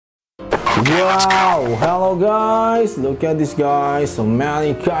Wow, hello guys, look at this guys, so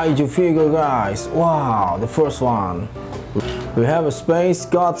many kaiju figure guys. Wow, the first one, we have a space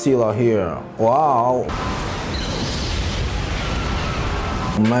Godzilla here. Wow,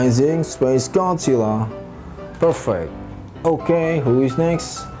 amazing space Godzilla, perfect. Okay, who is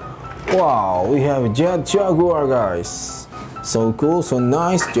next? Wow, we have a jet Jaguar guys, so cool, so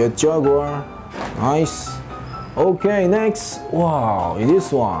nice, jet Jaguar, nice. Okay, next, wow,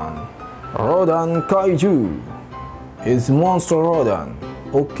 this one, Rodan kaiju, it's monster Rodan.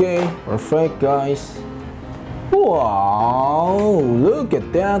 Okay, perfect guys. Wow, look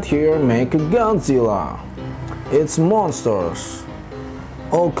at that here, Mechagodzilla, it's monsters.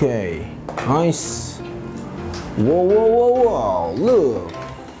 Okay, nice. Whoa, whoa, whoa, whoa, look,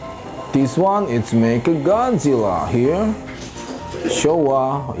 this one it's Mechagodzilla here.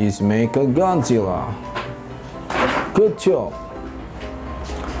 Showa is Mechagodzilla. Good job.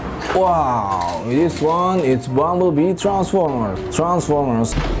 Wow, this one it's Bumblebee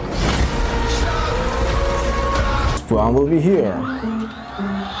Transformers. Bumblebee here.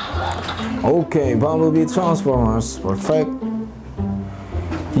 Okay, Bumblebee Transformers, perfect.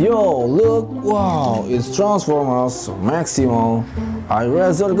 Yo, look, wow, it's Transformers Maximo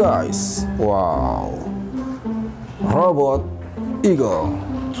iRazor guys. Wow. Robot Eagle.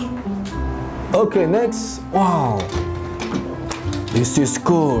 Okay, next, wow. This is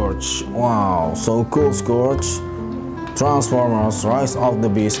Scourge. Wow, so cool, Scourge. Transformers Rise of the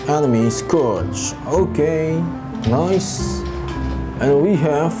Beast enemy Scourge. Okay, nice. And we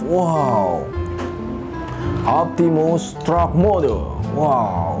have, wow, Optimus truck model.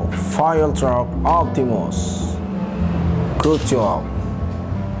 Wow, fire truck Optimus. Good job.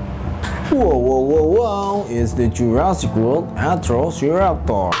 Whoa, whoa, whoa, wow, it's the Jurassic World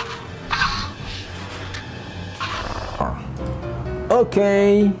Atrociraptor.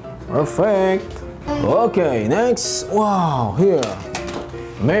 Okay, perfect. Okay, next, wow, here,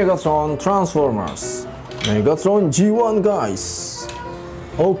 Megatron Transformers. Megatron G1 guys.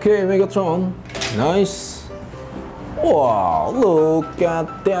 Okay, Megatron, nice. Wow, look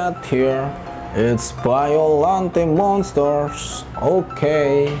at that here. It's Biolante Monsters.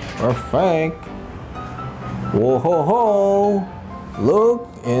 Okay, perfect. Whoa ho ho. Look,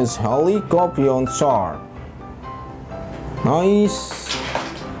 it's Helicopion Shark. Nice.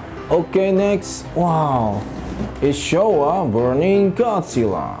 Okay, next. Wow, it's Showa Burning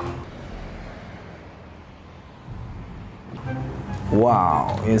Godzilla.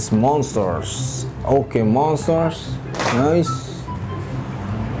 Wow, it's monsters. Okay, monsters. Nice.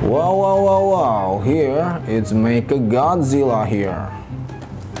 Wow, wow, wow, wow. Here, it's Mechagodzilla here.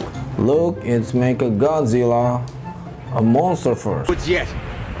 Look, it's Mechagodzilla, a Monsterverse.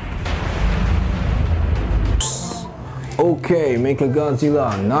 Okay,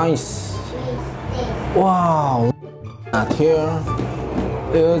 Mechagodzilla, nice. Wow, at here,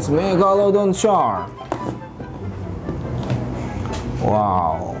 it's Megalodon Shark.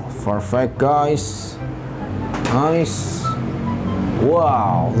 Wow, perfect guys, nice.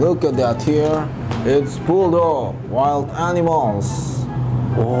 Wow, look at that here, it's Bulldog, wild animals.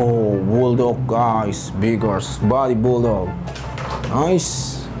 Oh, Bulldog guys, bigger body Bulldog,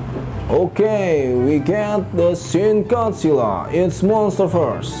 nice. Okay, we get the Shin Godzilla, it's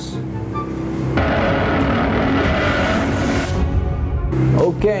Monsterverse.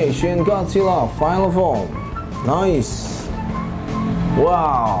 Okay, Shin Godzilla, final form, nice.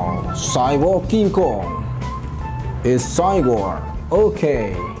 Wow, Cyborg King Kong, it's Jaguar.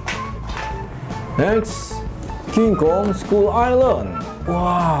 Okay, next, King Kong Skull Island.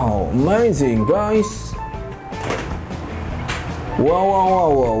 Wow, amazing guys. Wow, wow, wow,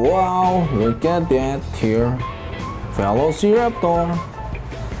 wow, wow, look at that here, Velociraptor.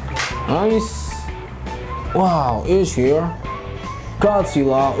 Nice. Wow, it's here,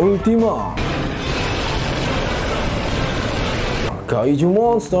 Godzilla Ultima. Kaiju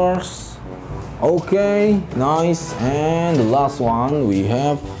monsters. Okay, nice. And the last one we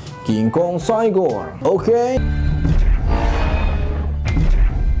have King Kong Jaguar. Okay,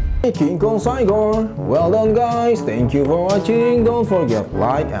 King Kong Jaguar. Well done guys, thank you for watching. Don't forget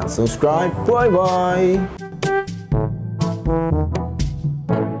like and subscribe. Bye bye.